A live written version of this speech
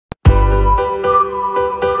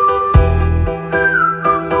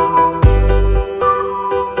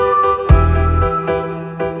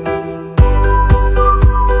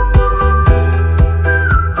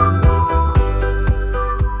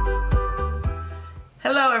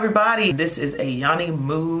Hello everybody, this is a Yohnee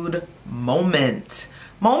Moode moment.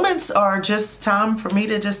 Moments are just time for me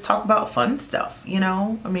to just talk about fun stuff, you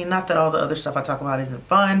know? I mean, not that all the other stuff I talk about isn't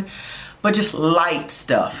fun, but just light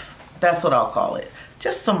stuff. That's what I'll call it.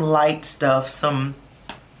 Just some light stuff, some,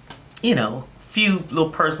 you know, few little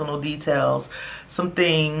personal details, some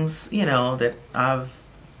things, you know, that I've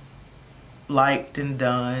liked and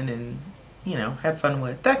done and, you know, had fun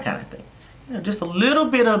with, that kind of thing. You know, just a little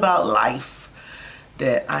bit about life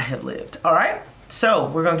that I have lived. All right, so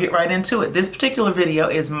we're gonna get right into it. This particular video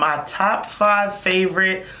is my top 5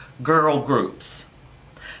 favorite girl groups.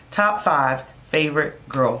 Top 5 favorite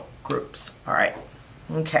girl groups. All right,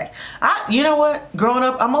 okay. You know what? Growing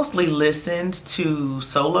up, I mostly listened to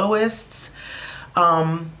soloists,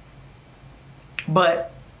 but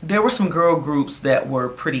there were some girl groups that were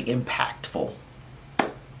pretty impactful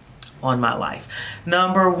on my life.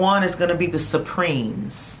 Number 1 is gonna be the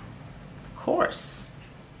Supremes. Of course.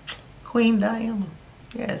 Queen Diana,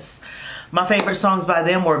 yes. My favorite songs by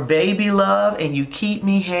them were Baby Love and You Keep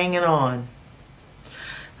Me Hanging On.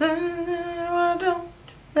 Why don't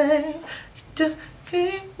they just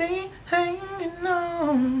keep me hanging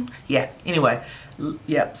on? Yeah, anyway,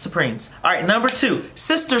 yeah, Supremes. All right, number 2,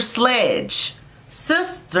 Sister Sledge.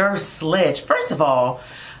 Sister Sledge. First of all,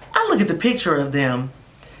 I look at the picture of them.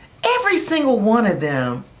 Every single one of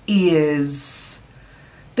them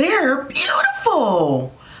they're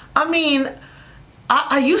beautiful. I mean,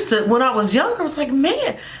 I used to, when I was younger, I was like,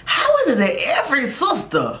 man, how is it that every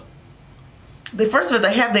sister, first of all,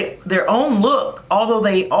 they have their own look, although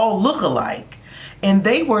they all look alike. And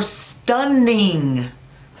they were stunning.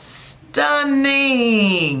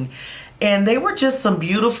 Stunning. And they were just some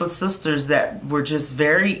beautiful sisters that were just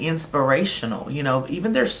very inspirational. You know,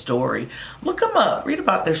 even their story. Look them up. Read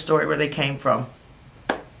about their story, where they came from.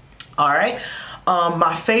 All right.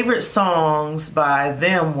 My favorite songs by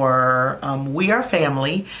them were We Are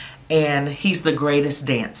Family and He's the Greatest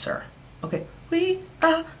Dancer. Okay, we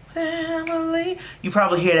are family. You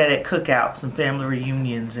probably hear that at cookouts and family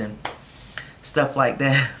reunions and stuff like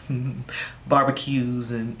that.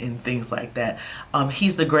 Barbecues and things like that.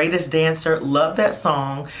 He's the Greatest Dancer. Love that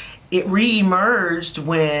song. It re-emerged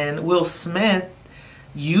when Will Smith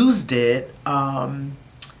used it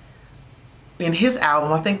in his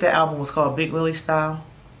album. I think the album was called Big Willie Style.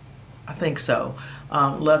 I think so.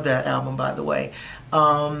 Love that album, by the way.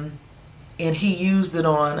 And he used it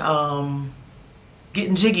on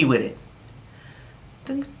Getting Jiggy With It.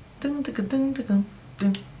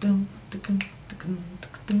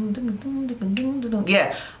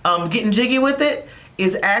 Yeah, Getting Jiggy With It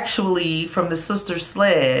is actually from the Sister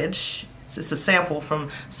Sledge. It's a sample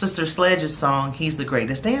from Sister Sledge's song, He's the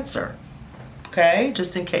Greatest Dancer. Okay,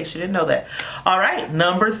 just in case you didn't know that. All right,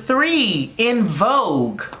 number 3, In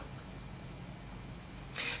Vogue.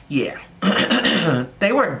 Yeah,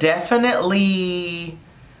 they were definitely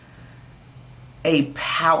a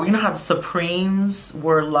power. You know how the Supremes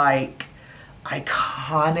were like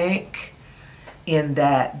iconic in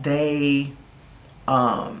that they,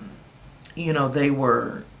 you know, they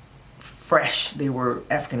were fresh. They were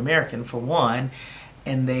African American for one,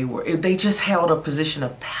 and they just held a position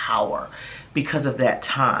of power because of that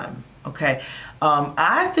time. Okay,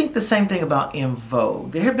 I think the same thing about In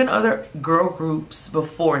Vogue. There have been other girl groups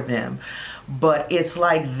before them, but it's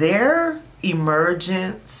like their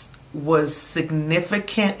emergence was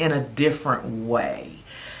significant in a different way.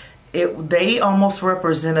 They almost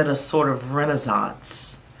represented a sort of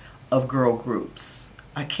renaissance of girl groups.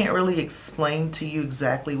 I can't really explain to you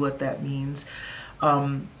exactly what that means,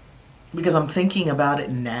 because I'm thinking about it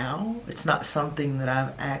now. It's not something that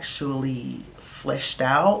I've actually fleshed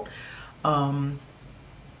out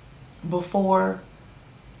before,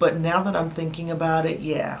 but now that I'm thinking about it,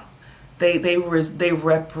 yeah, they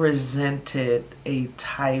represented a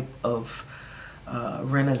type of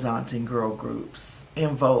renaissance in girl groups.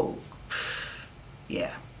 In Vogue,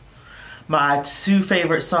 yeah. My 2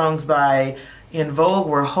 favorite songs by In Vogue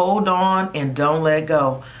were Hold On and Don't Let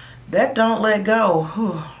Go. That Don't Let Go,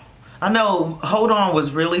 whew. I know Hold On was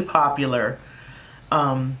really popular,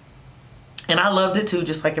 and I loved it too,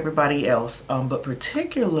 just like everybody else, but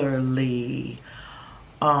particularly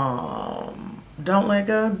Don't Let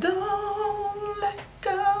Go, Don't Let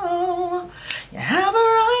Go, you have a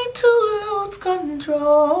right to lose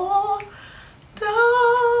control,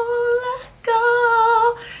 don't let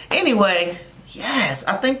go. Anyway, yes,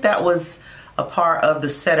 I think that was a part of the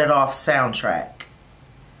Set It Off soundtrack.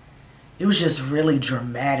 It was just really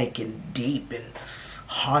dramatic and deep and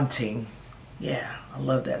haunting. Yeah, I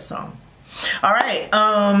love that song. All right,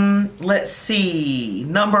 let's see.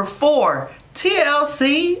 Number 4,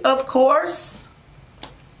 TLC, of course.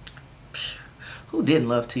 Who didn't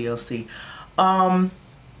love TLC?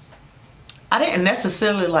 I didn't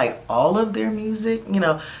necessarily like all of their music, you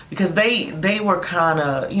know, because they were kind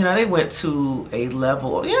of, you know, they went to a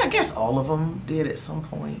level. Yeah, I guess all of them did at some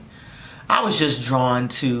point. I was just drawn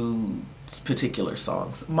to particular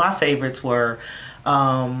songs. My favorites were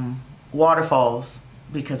Waterfalls,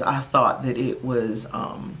 because I thought that it was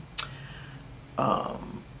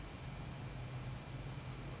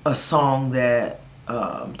a song that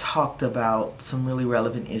talked about some really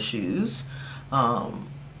relevant issues,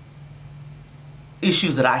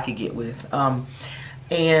 issues that I could get with.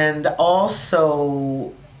 And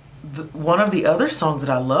also, one of the other songs that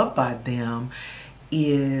I love by them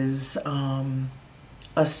is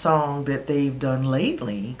a song that they've done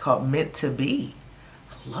lately called Meant to Be.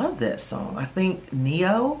 I love that song. I think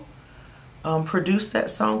Neo produced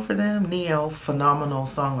that song for them. Neo, phenomenal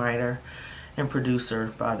songwriter and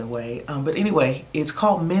producer, by the way. But anyway, it's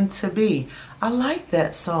called Meant to Be. I like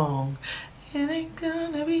that song. It ain't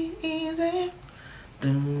gonna be easy.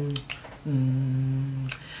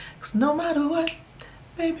 'Cause no matter what,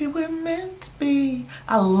 baby, we're meant to be.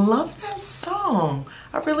 I love that song.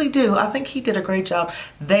 I really do. I think he did a great job.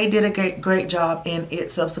 They did a great job, and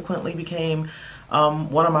it subsequently became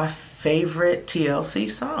one of my favorite TLC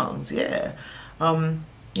songs. Yeah.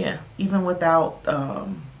 Yeah, even without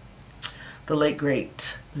the late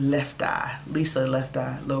great Left Eye, Lisa Left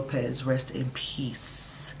Eye Lopez, rest in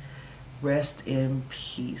peace. Rest in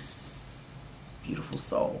peace. Beautiful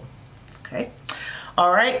soul. Okay.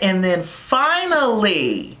 All right, and then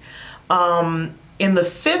finally, in the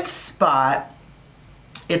 5th spot,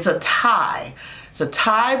 it's a tie. It's a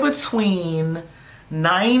tie between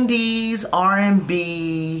 90s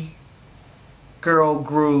R&B girl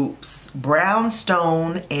groups,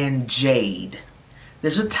 Brownstone and Jade.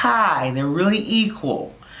 There's a tie. They're really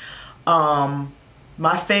equal.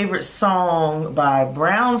 My favorite song by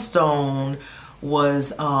Brownstone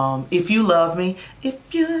was If You Love Me.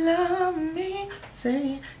 If you love me,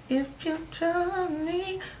 say if you trust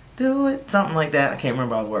me, do it. Something like that. I can't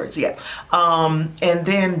remember all the words. Yeah. And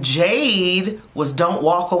then Jade was Don't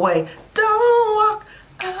Walk Away. Don't walk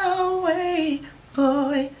away,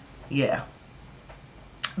 boy. Yeah.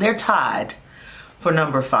 They're tied for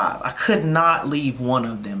number 5. I could not leave one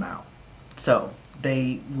of them out. So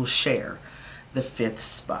they will share the 5th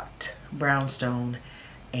spot. Brownstone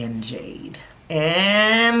and Jade.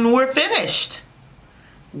 And we're finished.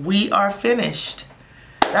 We are finished.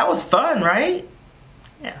 That was fun, right?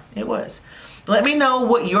 Yeah, it was. Let me know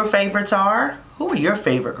what your favorites are. Who are your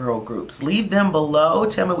favorite girl groups? Leave them below.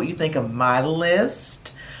 Tell me what you think of my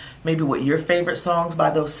list. Maybe what your favorite songs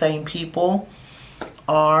by those same people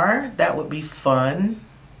are. That would be fun.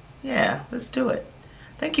 Yeah, let's do it.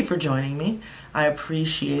 Thank you for joining me. I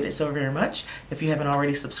appreciate it so very much. If you haven't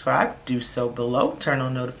already subscribed, do so below. Turn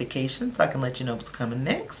on notifications so I can let you know what's coming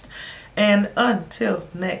next. And until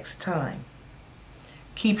next time,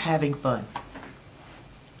 keep having fun.